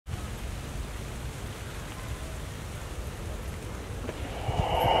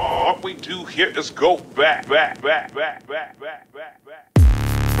what we do here is go back.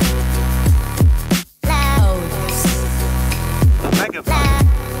 Megaphone.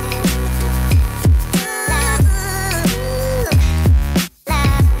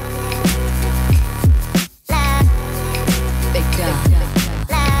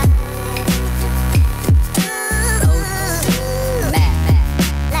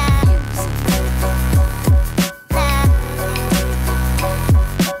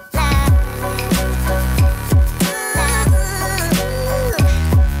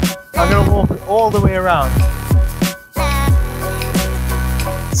 I'm gonna walk all the way around.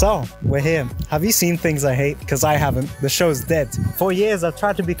 So, we're here. Have you seen Things I Hate? Because I haven't. The show's dead. For years, I've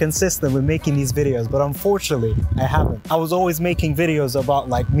tried to be consistent with making these videos, but unfortunately, I haven't. I was always making videos about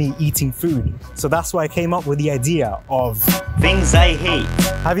like me eating food. So that's why I came up with the idea of Things I Hate.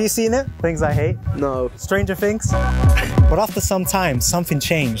 Have you seen it? Things I Hate? No. Stranger Things? But after some time, something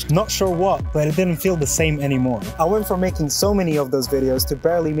changed. Not sure what, but it didn't feel the same anymore. I went from making so many of those videos to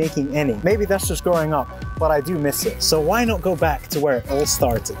barely making any. Maybe that's just growing up, but I do miss it. So why not go back to where it all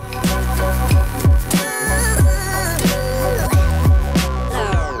started?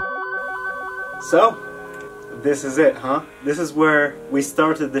 So, this is it, huh? This is where we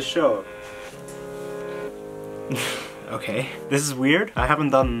started the show. Okay, this is weird. I haven't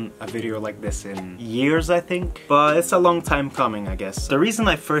done a video like this in years, I think, but it's a long time coming, I guess. The reason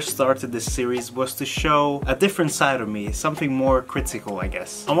I first started this series was to show a different side of me, something more critical, I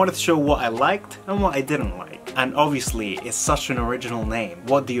guess. I wanted to show what I liked and what I didn't like. And obviously, it's such an original name.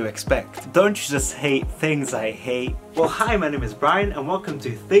 What do you expect? Don't you just hate things I hate? Well, hi, my name is Brian and welcome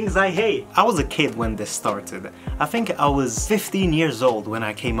to Things I Hate. I was a kid when this started. I think I was 15 years old when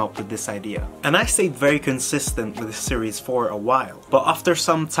I came up with this idea. And I stayed very consistent with the series for a while. But after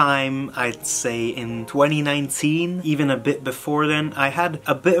some time, I'd say in 2019, even a bit before then, I had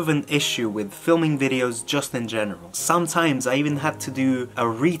a bit of an issue with filming videos just in general. Sometimes I even had to do a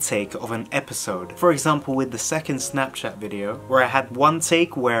retake of an episode. For example, with the second Snapchat video, where I had one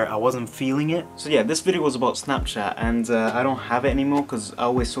take where I wasn't feeling it. So yeah, this video was about Snapchat and I don't have it anymore because I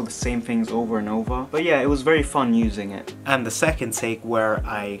always saw the same things over and over. But yeah, it was very fun using it. And the second take where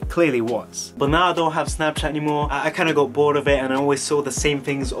I clearly was. But now I don't have Snapchat anymore. I kind of got bored of it and I always saw the same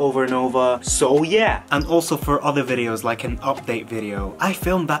things over and over. So yeah. And also for other videos like an update video, I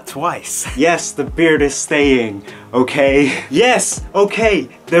filmed that twice. Yes, the beard is staying, okay? Yes, okay,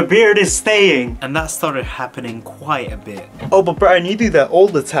 the beard is staying. And that started happening quite a bit. Oh, but Brian, you do that all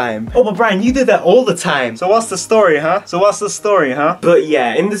the time. Oh, but Brian, you do that all the time. So what's the story, huh? But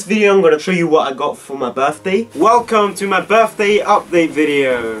yeah, in this video I'm gonna show you what I got for my birthday. Welcome to my birthday update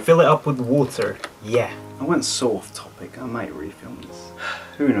video. Fill it up with water. Yeah. I went so off topic. I might refilm this.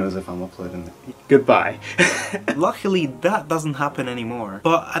 Who knows if I'm uploading it. Goodbye. Luckily, that doesn't happen anymore.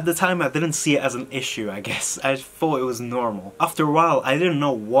 But at the time, I didn't see it as an issue, I guess. I thought it was normal. After a while, I didn't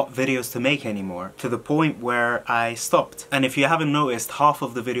know what videos to make anymore, to the point where I stopped. And if you haven't noticed, half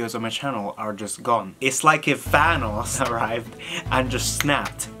of the videos on my channel are just gone. It's like if Thanos arrived and just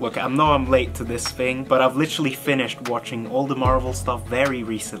snapped. Look, I know I'm late to this thing, but I've literally finished watching all the Marvel stuff very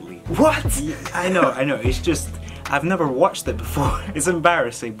recently. What? I know, it's just... I've never watched it before. It's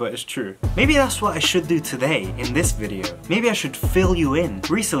embarrassing, but it's true. Maybe that's what I should do today, in this video. Maybe I should fill you in.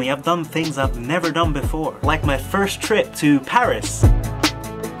 Recently, I've done things I've never done before. Like my first trip to Paris.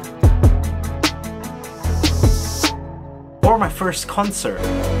 Or my first concert.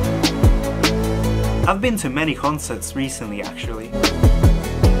 I've been to many concerts recently, actually.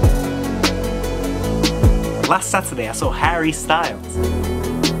 Last Saturday, I saw Harry Styles.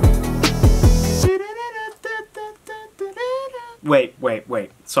 Wait,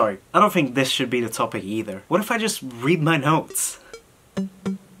 sorry. I don't think this should be the topic either. What if I just read my notes?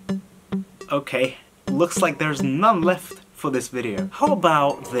 Okay, looks like there's none left for this video. How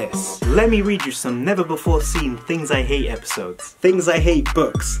about this? Let me read you some never before seen Things I Hate episodes. Things I Hate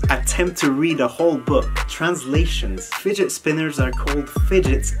books. Attempt to read a whole book. Translations. Fidget spinners are called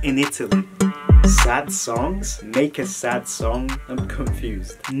fidgets in Italy. Sad songs? Make a sad song? I'm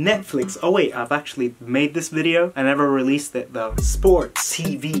confused. Netflix. Oh wait, I've actually made this video. I never released it though. Sports.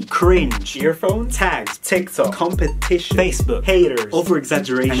 TV. Cringe. Earphone. Tags. TikTok. Competition. Facebook. Haters.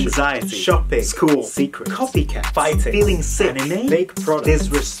 Over-exaggeration. Anxiety. Shopping. School. Secret. Copycat. Fighting. Feeling sick. Anime. Fake product.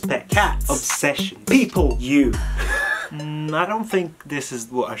 Disrespect. Cats. Obsession. People. You. I don't think this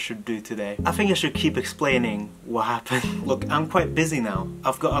is what I should do today. I think I should keep explaining what happened. Look, I'm quite busy now.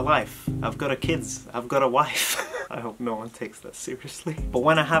 I've got a life. I've got kids. I've got a wife. I hope no one takes that seriously. But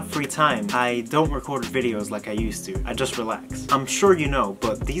when I have free time, I don't record videos like I used to. I just relax. I'm sure you know,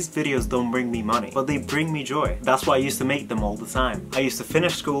 but these videos don't bring me money, but they bring me joy. That's why I used to make them all the time. I used to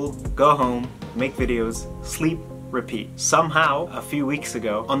finish school, go home, make videos, sleep, repeat. Somehow, a few weeks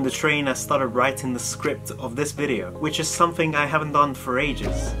ago, on the train I started writing the script of this video, which is something I haven't done for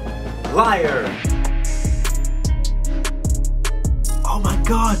ages. Liar! Oh my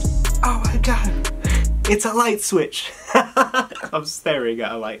god! Oh my god! It's a light switch! I'm staring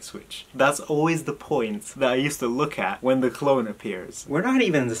at a light switch. That's always the point that I used to look at when the clone appears. We're not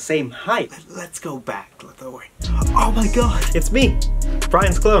even the same height. Let's go back. Don't worry. Oh my god! It's me!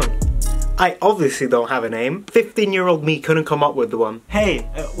 Brian's clone. I obviously don't have a name. 15-year-old me couldn't come up with the one. Hey,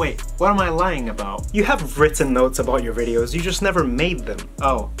 wait, what am I lying about? You have written notes about your videos, you just never made them.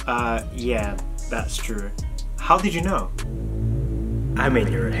 Oh, yeah, that's true. How did you know? I'm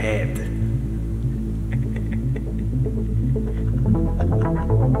in your head.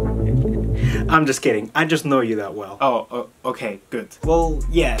 I'm just kidding, I just know you that well. Oh, okay, good. Well,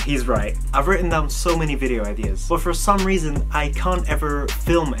 yeah, he's right. I've written down so many video ideas, but for some reason I can't ever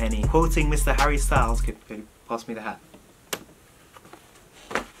film any. Quoting Mr. Harry Styles, could you pass me the hat?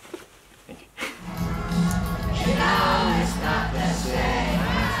 Thank you.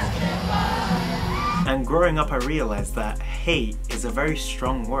 And growing up I realized that hate is a very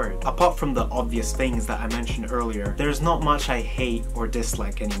strong word. Apart from the obvious things that I mentioned earlier, there's not much I hate or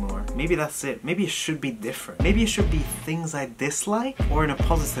dislike anymore. Maybe that's it. Maybe it should be different. Maybe it should be things I dislike, or in a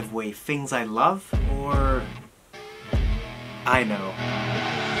positive way, things I love, or... I know.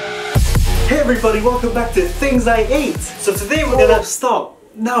 Hey everybody, welcome back to Things I Ate! So today we're gonna... Stop!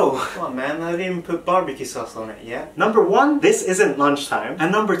 No! Come on man, I didn't even put barbecue sauce on it yet. Number one, this isn't lunchtime. And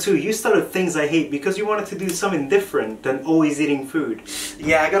number two, you started Things I Hate because you wanted to do something different than always eating food.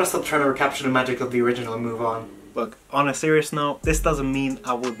 Yeah, I gotta stop trying to recapture the magic of the original and move on. Look, on a serious note, this doesn't mean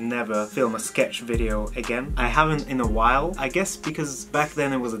I would never film a sketch video again. I haven't in a while, I guess because back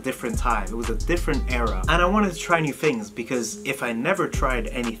then it was a different time, it was a different era. And I wanted to try new things because if I never tried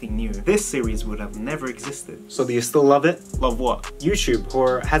anything new, this series would have never existed. So do you still love it? Love what? YouTube?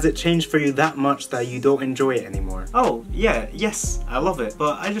 Or has it changed for you that much that you don't enjoy it anymore? Oh, yeah, yes, I love it,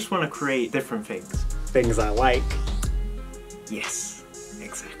 but I just want to create different things. Things I like. Yes,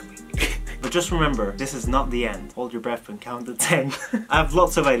 exactly. But just remember, this is not the end. Hold your breath and count to 10. I have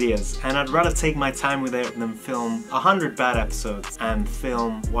lots of ideas, and I'd rather take my time with it than film 100 bad episodes and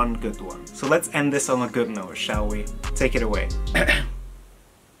film one good one. So let's end this on a good note, shall we? Take it away.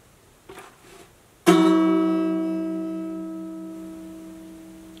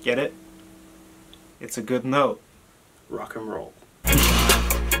 Get it? It's a good note. Rock and roll.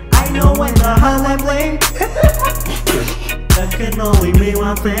 I know when the highlight blink. That can only mean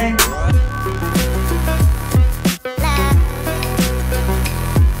one thing.